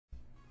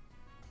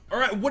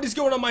Alright, what is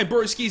going on, my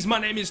broskiis? My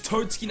name is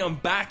Toadski and I'm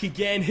back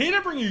again, here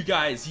to bring you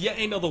guys yet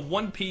another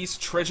One Piece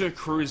Treasure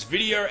Cruise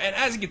video. And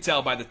as you can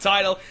tell by the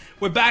title,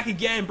 we're back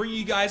again bringing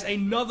you guys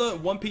another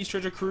One Piece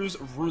Treasure Cruise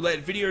Roulette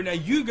video. Now,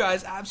 you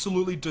guys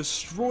absolutely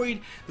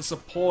destroyed the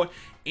support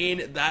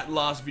in that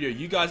last video.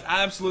 You guys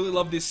absolutely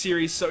love this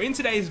series. So in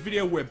today's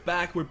video, we're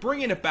back, we're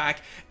bringing it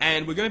back,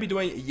 and we're going to be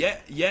doing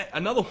yet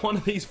another one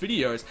of these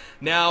videos.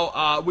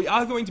 Now, we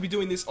are going to be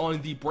doing this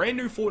on the brand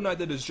new fortnight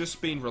that has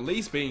just been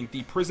released, being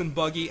the Prison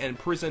Buggy and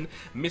Prison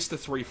Mr.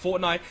 3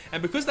 fortnight.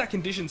 And because that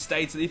condition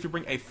states that if you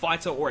bring a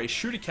fighter or a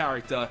shooter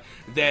character,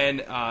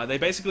 then they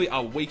basically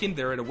are weakened,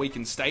 they're in a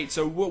weakened state.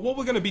 So what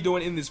we're going to be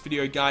doing in this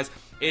video, guys,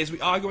 is we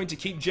are going to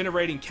keep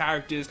generating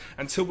characters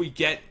until we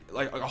get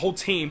like a whole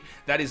team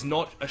that is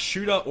not a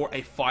shooter or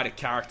a fighter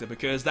character,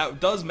 because that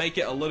does make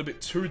it a little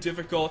bit too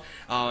difficult,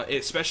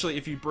 especially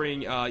if you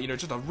bring you know,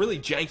 just a really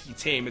janky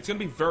team. It's going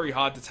to be very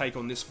hard to take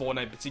on this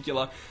fortnight in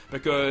particular,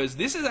 because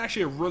this is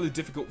actually a really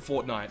difficult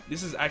fortnight.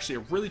 This is actually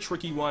a really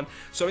tricky one.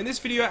 So in this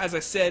video, as I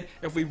said,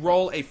 if we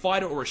roll a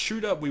fighter or a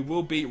shooter, we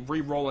will be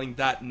re-rolling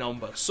that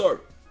number. So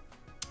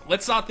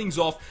let's start things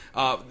off.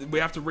 We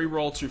have to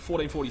re-roll to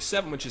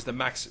 1447, which is the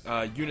max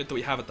unit that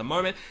we have at the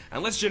moment.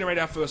 And let's generate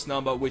our first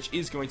number, which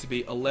is going to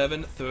be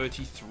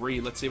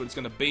 1133. Let's see what it's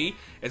going to be.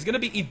 It's going to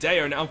be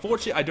Ideo. Now,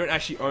 unfortunately, I don't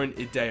actually own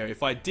Ideo.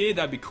 If I did,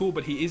 that'd be cool,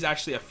 but he is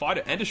actually a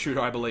fighter and a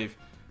shooter, I believe.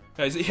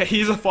 Yeah,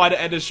 he's a fighter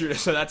and a shooter,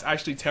 so that's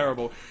actually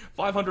terrible.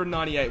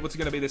 598, what's it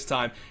going to be this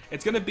time?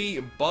 It's going to be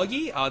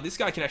Buggy. This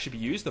guy can actually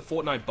be used, the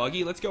Fortnite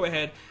Buggy. Let's go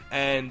ahead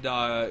and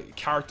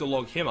character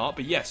log him up.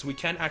 But yes, we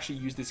can actually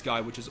use this guy,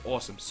 which is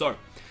awesome. So,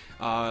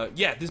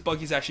 yeah, this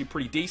Buggy's actually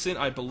pretty decent.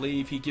 I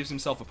believe he gives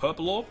himself a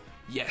purple orb.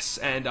 Yes,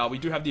 and we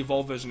do have the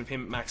evolved version of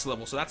him at max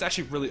level, so that's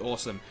actually really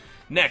awesome.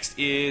 Next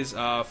is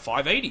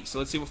 580. So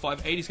let's see what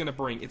 580 is going to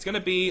bring. It's going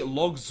to be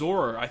Log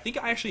Zoro. I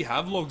think I actually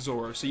have Log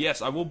Zoro. So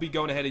yes, I will be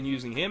going ahead and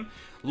using him.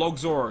 Log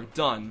Zoro,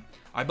 done.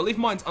 I believe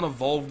mine's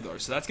unevolved though,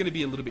 so that's going to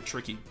be a little bit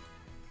tricky.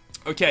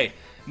 Okay,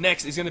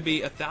 next is going to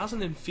be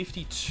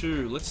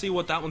 1052. Let's see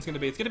what that one's going to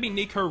be. It's going to be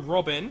Nico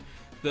Robin.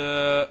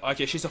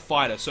 Okay, she's a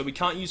fighter, so we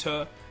can't use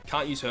her.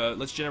 Can't use her.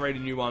 Let's generate a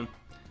new one.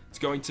 It's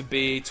going to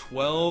be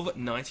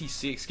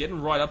 1296.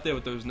 Getting right up there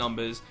with those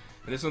numbers.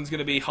 And this one's going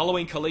to be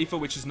Halloween Khalifa,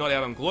 which is not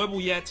out on Global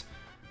yet.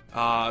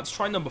 Let's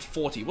try number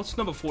 40. What's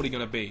number 40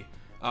 going to be?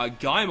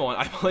 Gaimon.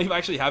 I believe I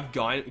actually have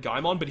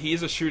Gaimon, but he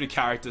is a shooter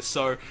character,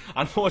 so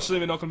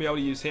unfortunately we're not going to be able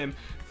to use him.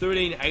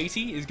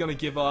 1380 is going to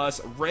give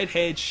us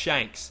Redhead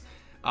Shanks.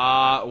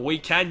 We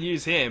can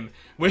use him.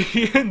 We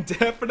can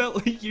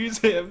definitely use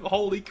him.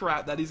 Holy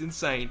crap, that is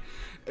insane.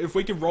 If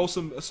we can roll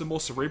some more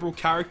cerebral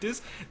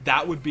characters,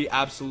 that would be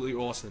absolutely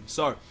awesome.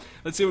 So,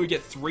 let's see what we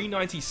get.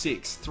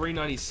 396.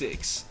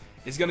 396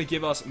 is going to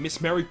give us Miss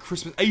Merry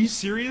Christmas. Are you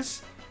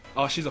serious?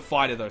 Oh, she's a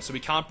fighter though, so we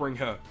can't bring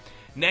her.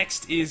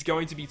 Next is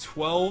going to be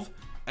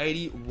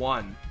 1281.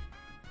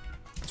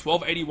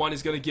 1281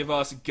 is going to give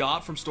us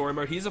Gart from Story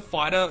Mode. He's a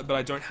fighter, but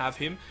I don't have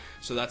him,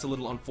 so that's a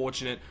little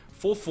unfortunate.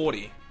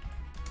 440.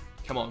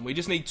 Come on, we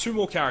just need two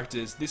more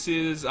characters. This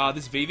is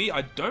this Vivi.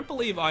 I don't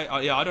believe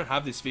yeah, I don't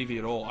have this Vivi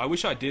at all. I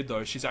wish I did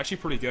though. She's actually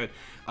pretty good.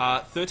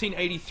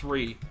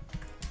 1383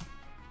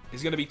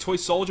 is going to be Toy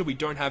Soldier. We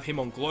don't have him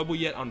on Global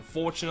yet,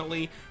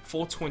 unfortunately.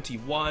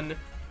 421.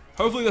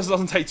 Hopefully this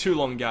doesn't take too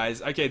long,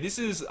 guys. Okay, this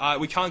is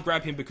we can't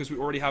grab him because we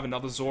already have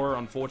another Zoro,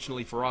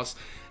 unfortunately for us.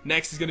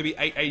 Next is going to be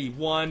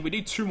 881. We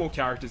need two more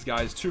characters,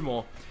 guys. Two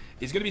more.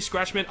 Is going to be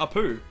Scratchman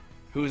Apu,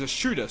 who is a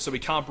shooter, so we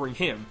can't bring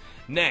him.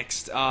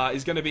 Next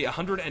is going to be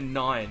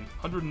 109.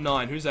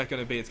 109, who's that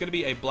going to be? It's going to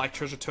be a Black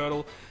Treasure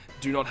Turtle.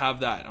 Do not have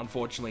that,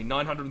 unfortunately.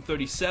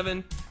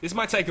 937. This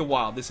might take a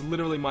while. This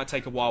literally might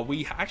take a while.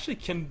 We actually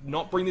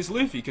cannot bring this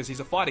Luffy because he's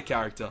a fighter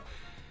character.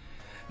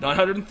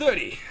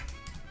 930.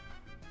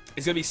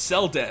 It's going to be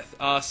Cell Death.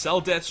 Cell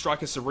Death,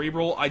 Striker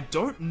Cerebral. I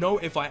don't know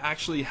if I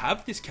actually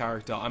have this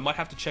character. I might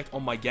have to check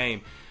on my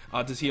game.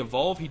 Does he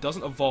evolve? He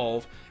doesn't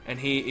evolve, and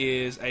he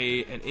is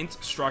an Int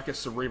Striker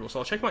Cerebral. So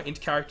I'll check my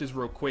Int characters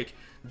real quick,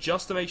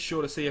 just to make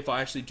sure to see if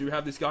I actually do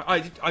have this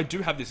guy. I do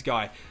have this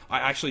guy. I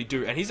actually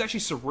do, and he's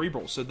actually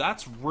Cerebral, so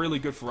that's really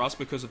good for us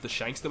because of the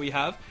Shanks that we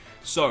have.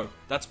 So,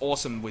 that's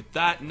awesome with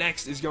that.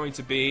 Next is going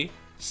to be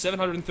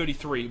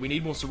 733. We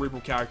need more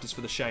Cerebral characters for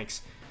the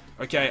Shanks.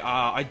 Okay,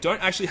 I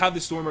don't actually have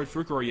this Story Mode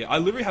Fukuro yet. I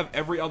literally have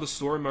every other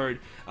Story Mode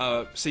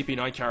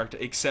CP9 character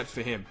except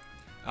for him.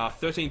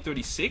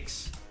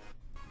 1336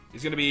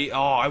 is going to be... Oh,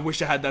 I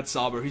wish I had that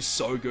Sabo. He's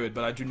so good,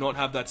 but I do not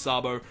have that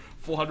Sabo.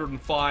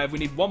 405. We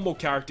need one more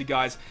character,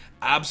 guys.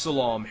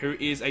 Absalom, who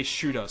is a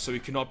shooter, so we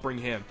cannot bring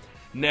him.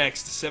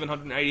 Next,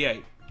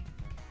 788.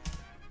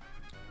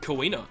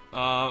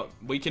 Kawina.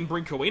 We can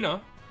bring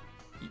Kawina.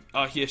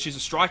 Yeah, she's a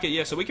striker.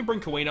 Yeah, so we can bring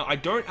Kawina. I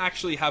don't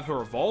actually have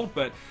her evolved,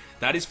 but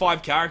that is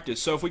 5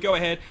 characters. So if we go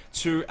ahead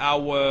to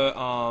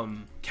our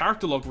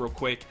character log real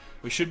quick,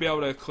 we should be able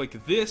to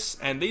click this,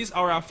 and these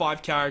are our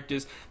 5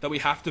 characters that we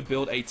have to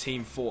build a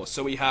team for.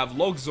 So we have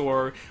Log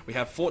Zoro, we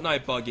have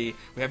Fortnite Buggy,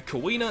 we have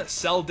Kawina,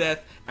 Cell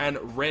Death,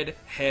 and Red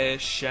Hair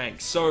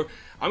Shanks. So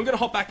I'm going to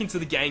hop back into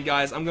the game,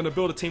 guys. I'm going to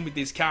build a team with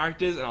these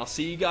characters, and I'll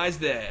see you guys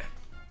there.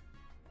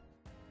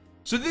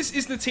 So this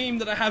is the team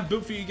that I have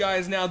built for you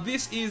guys. Now,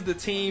 this is the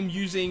team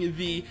using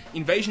the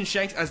Invasion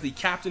Shanks as the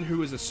captain,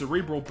 who is a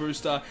Cerebral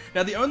booster.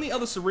 Now, the only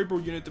other Cerebral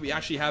unit that we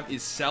actually have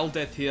is Cell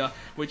Death here,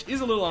 which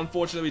is a little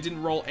unfortunate. We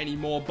didn't roll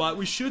anymore, but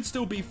we should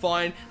still be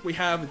fine. We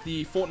have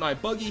the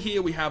Fortnite Buggy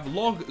here. We have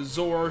Log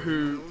Zoro,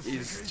 who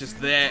is just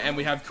there, and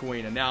we have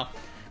Kawina. Now,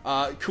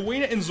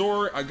 Kawina and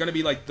Zoro are going to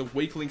be like the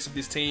weak links of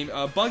this team.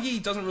 Buggy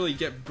doesn't really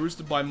get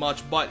boosted by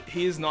much, but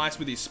he is nice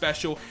with his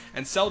special,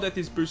 and Cell Death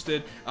is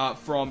boosted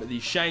from the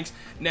Shanks.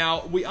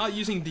 Now, we are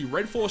using the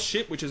Red Force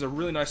ship, which is a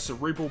really nice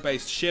Cerebral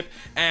based ship,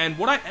 and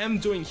what I am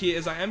doing here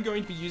is I am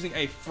going to be using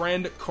a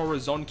friend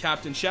Corazon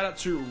captain. Shout out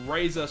to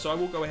Razor, so I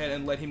will go ahead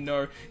and let him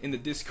know in the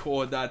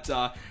Discord that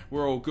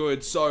we're all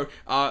good. So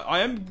I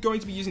am going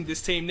to be using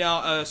this team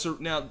now.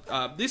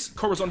 This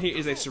Corazon here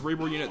is a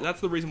Cerebral unit. That's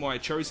the reason why I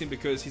chose him,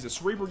 because he's a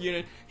Cerebral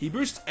unit. He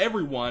boosts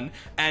everyone,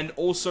 and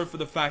also for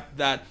the fact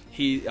that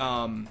he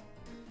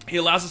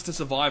allows us to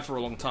survive for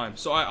a long time.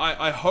 So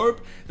I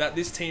hope that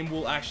this team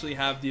will actually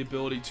have the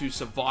ability to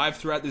survive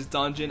throughout this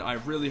dungeon. I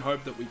really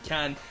hope that we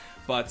can.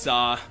 But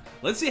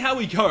let's see how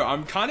we go.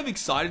 I'm kind of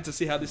excited to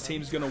see how this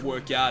team is going to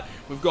work out.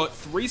 We've got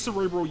 3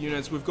 Cerebral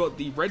units. We've got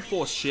the Red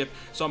Force ship.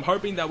 So I'm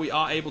hoping that we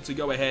are able to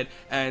go ahead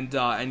and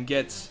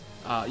get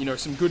you know,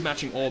 some good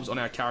matching orbs on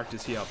our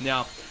characters here.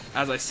 Now,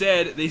 as I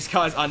said, these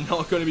guys are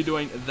not going to be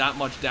doing that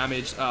much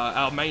damage.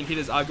 Our main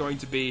hitters are going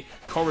to be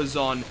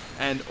Corazon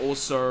and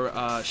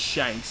also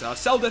Shanks.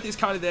 Cell Death is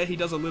kind of there. He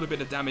does a little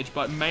bit of damage,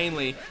 but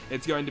mainly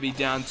it's going to be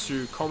down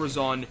to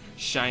Corazon,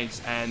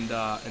 Shanks, and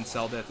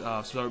Cell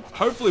Death. So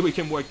hopefully we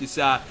can work this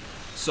out.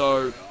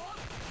 So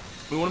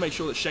we want to make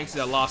sure that Shanks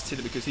is our last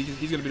hitter, because he's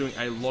going to be doing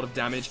a lot of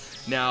damage.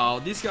 Now,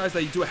 these guys,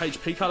 they do a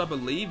HP cut, I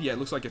believe. Yeah, it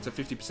looks like it's a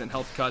 50%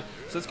 health cut.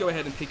 So let's go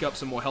ahead and pick up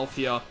some more health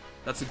here.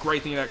 That's the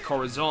great thing about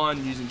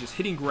Corazon, using just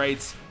hitting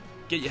greats,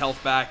 get your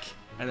health back,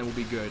 and then we'll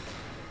be good.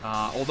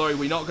 Although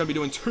we're not going to be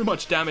doing too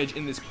much damage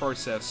in this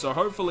process. So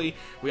hopefully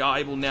we are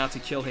able now to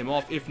kill him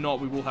off. If not,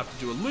 we will have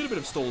to do a little bit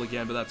of stall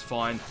again, but that's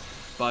fine.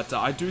 But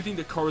I do think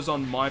that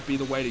Corazon might be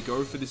the way to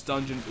go for this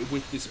dungeon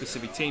with this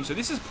specific team. So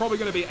this is probably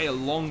going to be a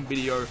long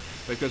video,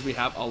 because we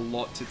have a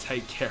lot to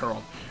take care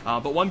of.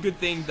 But one good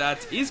thing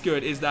that is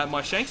good is that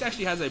my Shanks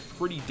actually has a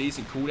pretty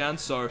decent cooldown.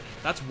 So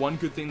that's one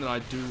good thing that I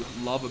do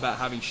love about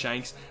having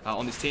Shanks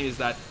on this team, is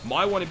that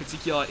my one in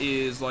particular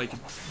is like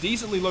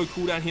decently low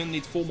cooldown. He only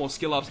needs 4 more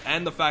skill ups,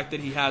 and the fact that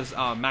he has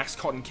max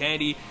cotton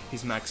candy,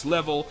 his max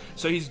level.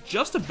 So he's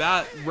just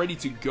about ready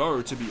to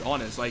go, to be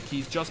honest. Like,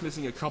 he's just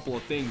missing a couple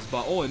of things,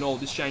 but all in all,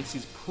 this Shanks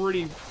is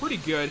pretty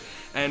good.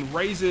 And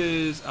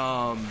Razor's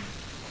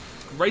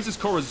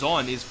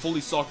Corazon is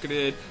fully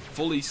socketed,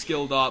 fully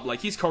skilled up.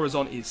 Like, his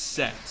Corazon is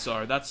set,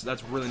 so that's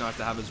really nice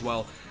to have as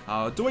well.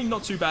 Doing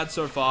not too bad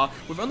so far.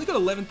 We've only got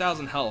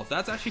 11,000 health.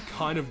 That's actually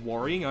kind of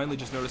worrying. I only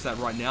just noticed that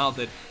right now,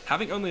 that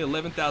having only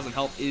 11,000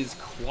 health is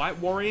quite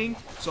worrying.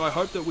 So I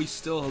hope that we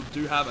still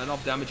do have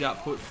enough damage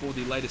output for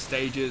the later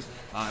stages,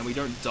 and we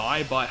don't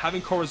die. But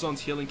having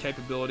Corazon's healing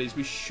capabilities,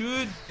 we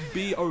should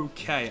be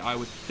okay, I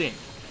would think.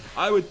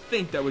 I would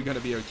think that we're going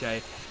to be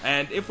okay.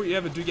 And if we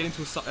ever do get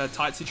into a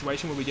tight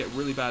situation where we get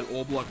really bad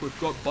orb luck,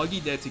 we've got Buggy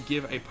there to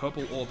give a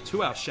purple orb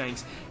to our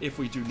Shanks if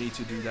we do need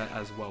to do that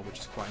as well, which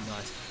is quite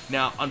nice.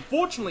 Now,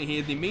 unfortunately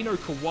here, the Mino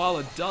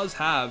Koala does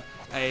have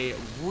a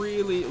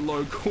really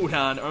low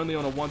cooldown, only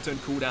on a 1-turn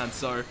cooldown,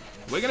 so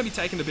we're going to be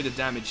taking a bit of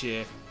damage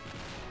here.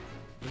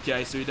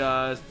 Okay, so he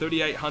does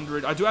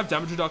 3,800. I do have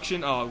damage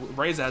reduction.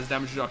 Razor has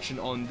damage reduction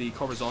on the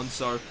Corazon,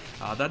 so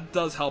that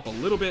does help a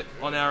little bit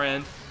on our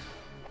end.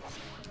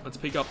 Let's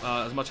pick up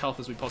as much health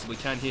as we possibly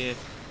can here,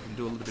 and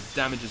do a little bit of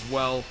damage as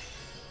well.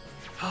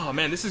 Oh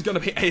man, this is going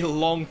to be a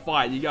long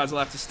fight. You guys will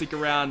have to stick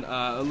around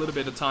a little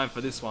bit of time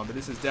for this one, but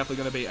this is definitely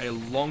going to be a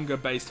longer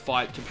based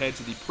fight compared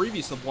to the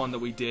previous one that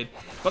we did.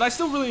 But I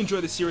still really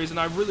enjoy this series, and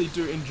I really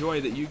do enjoy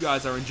that you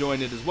guys are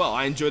enjoying it as well.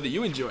 I enjoy that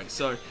you enjoy it,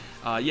 so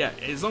yeah,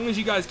 as long as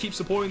you guys keep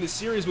supporting this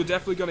series, we're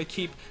definitely going to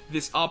keep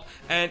this up.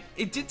 And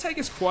it did take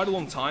us quite a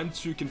long time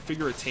to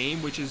configure a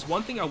team, which is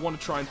one thing I want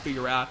to try and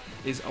figure out,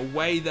 is a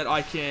way that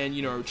I can,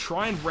 you know,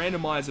 try and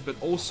randomize it, but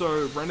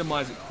also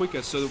randomize it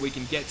quicker so that we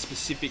can get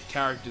specific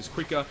characters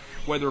quicker,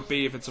 whether it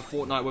be if it's a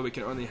Fortnite where we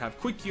can only have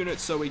quick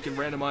units, so we can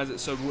randomize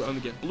it so we'll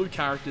only get blue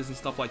characters and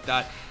stuff like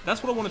that.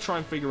 That's what I want to try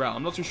and figure out.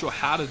 I'm not too sure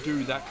how to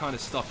do that kind of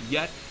stuff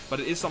yet,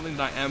 but it is something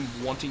that I am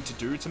wanting to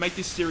do to make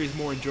this series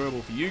more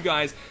enjoyable for you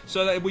guys,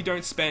 so that we don't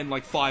spend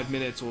like 5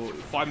 minutes or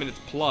 5 minutes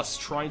plus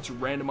trying to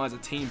randomize a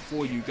team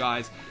for you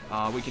guys.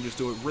 We can just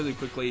do it really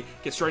quickly,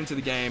 get straight into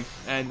the game,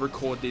 and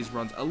record these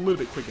runs a little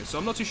bit quicker. So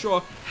I'm not too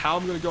sure how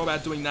I'm going to go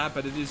about doing that,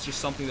 but it is just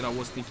something that I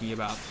was thinking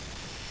about.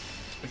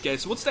 Okay,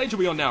 so what stage are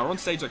we on now? We're on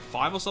stage like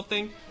 5 or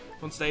something.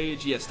 on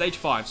stage, yeah, stage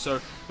 5. So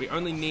we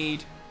only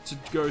need to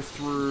go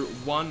through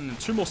 1 and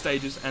 2 more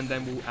stages, and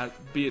then we'll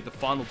be at the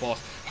final boss.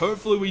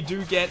 Hopefully we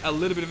do get a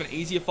little bit of an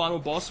easier final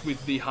boss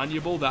with the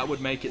Hannibal. That would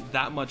make it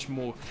that much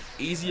more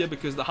easier,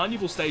 because the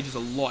Hannibal stage is a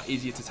lot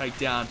easier to take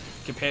down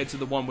compared to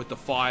the one with the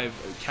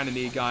 5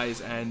 Cannoneer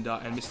guys and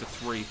Mr.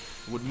 3.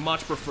 Would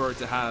much prefer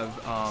to have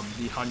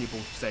the Hannibal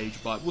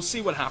stage, but we'll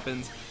see what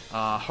happens.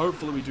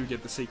 Hopefully we do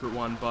get the secret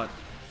one, but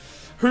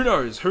who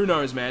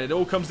knows, man. It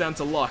all comes down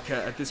to luck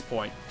at this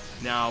point.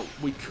 Now,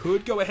 we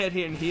could go ahead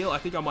here and heal. I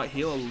think I might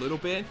heal a little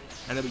bit,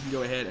 and then we can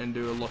go ahead and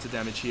do a lot of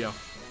damage here.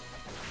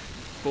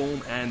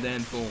 Boom, and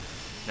then boom.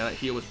 Now that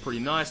heal was pretty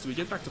nice. Do we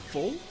get back to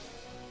full?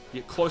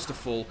 Get close to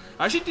full.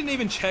 I actually didn't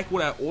even check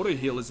what our auto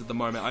heal is at the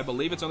moment. I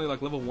believe it's only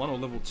like level 1 or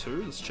level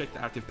 2. Let's check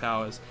the active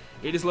powers.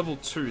 It is level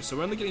 2, so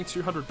we're only getting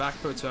 200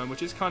 back per turn,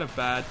 which is kind of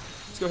bad.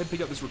 Let's go ahead and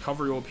pick up this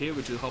recovery orb here,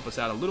 which will help us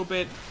out a little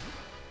bit.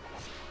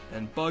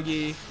 And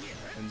Buggy,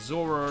 and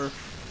Zorro.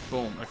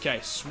 Boom.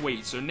 Okay,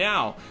 sweet. So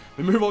now,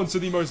 we move on to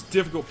the most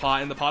difficult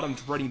part, and the part I'm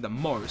dreading the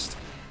most,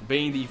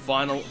 being the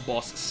final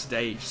boss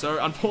stage.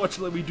 So,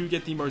 unfortunately, we do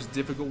get the most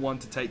difficult one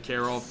to take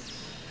care of.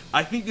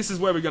 I think this is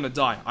where we're going to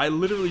die. I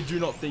literally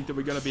do not think that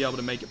we're going to be able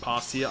to make it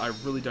past here. I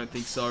really don't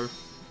think so.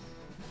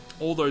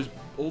 All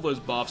those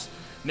buffs.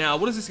 Now,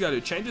 what does this guy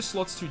do? Changes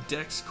slots to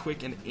Dex,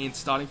 Quick, and Int,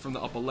 starting from the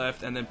upper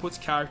left, and then puts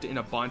character in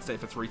a bind state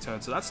for 3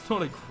 turns. So that's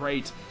not a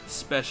great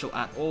special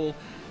at all.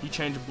 He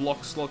changes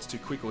block slots to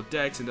Quick or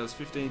Dex, and does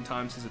 15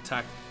 times his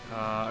attack.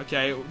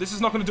 Okay, this is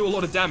not going to do a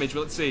lot of damage,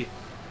 but let's see.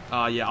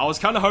 Yeah, I was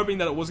kind of hoping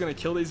that it was going to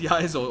kill these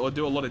guys or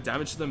do a lot of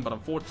damage to them, but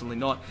unfortunately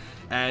not.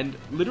 And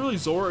literally,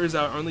 Zorro is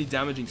our only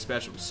damaging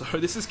special. So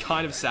this is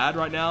kind of sad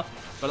right now,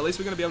 but at least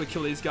we're going to be able to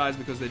kill these guys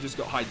because they just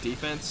got high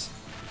defense.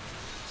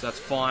 So that's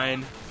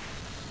fine.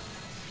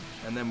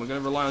 And then we're going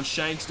to rely on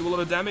Shanks to do a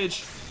lot of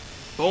damage.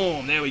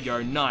 Boom, there we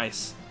go,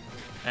 nice.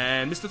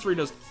 And Mr. 3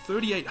 does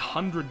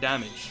 3,800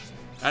 damage.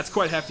 That's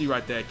quite hefty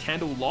right there.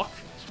 Candle Lock.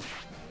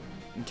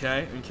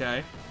 Okay.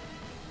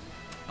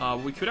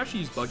 We could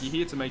actually use Buggy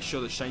here to make sure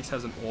that Shanks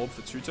has an orb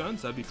for 2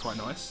 turns. That'd be quite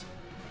nice.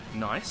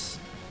 Nice.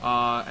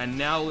 And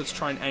now let's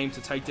try and aim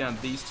to take down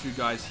these 2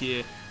 guys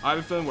here. I have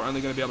a feeling we're only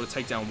going to be able to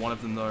take down one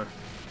of them, though.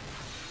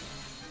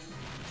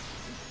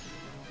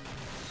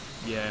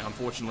 Yeah,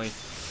 unfortunately.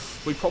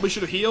 We probably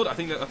should have healed. I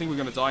think we're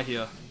gonna die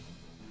here.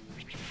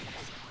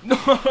 No!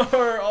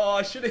 Oh,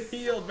 I should have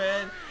healed,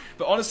 man.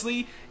 But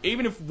honestly,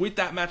 even if with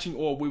that matching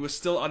orb, we were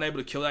still unable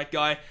to kill that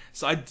guy.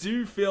 So I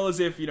do feel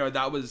as if, you know,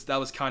 that was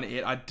kind of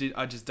it.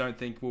 I just don't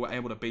think we were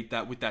able to beat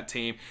that with that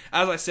team.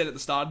 As I said at the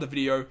start of the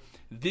video,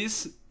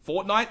 this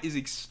Fortnite is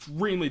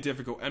extremely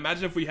difficult.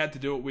 Imagine if we had to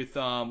do it with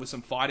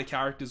some fighter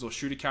characters or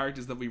shooter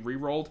characters that we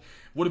re-rolled.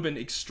 Would have been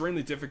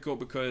extremely difficult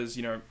because,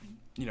 you know,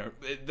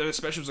 their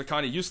specials are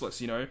kind of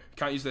useless, you know,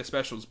 can't use their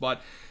specials, but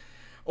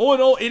all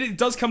in all, it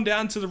does come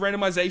down to the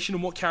randomization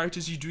and what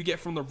characters you do get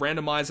from the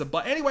randomizer.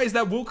 But anyways,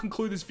 that will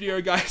conclude this video,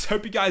 guys.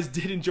 Hope you guys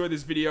did enjoy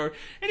this video,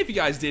 and if you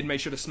guys did, make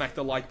sure to smack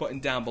the like button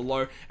down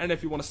below, and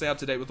if you want to stay up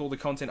to date with all the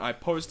content I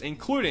post,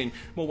 including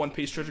more One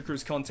Piece Treasure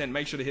Cruise content,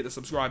 make sure to hit the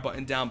subscribe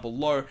button down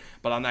below.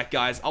 But on that,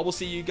 guys, I will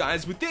see you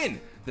guys within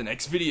the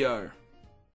next video.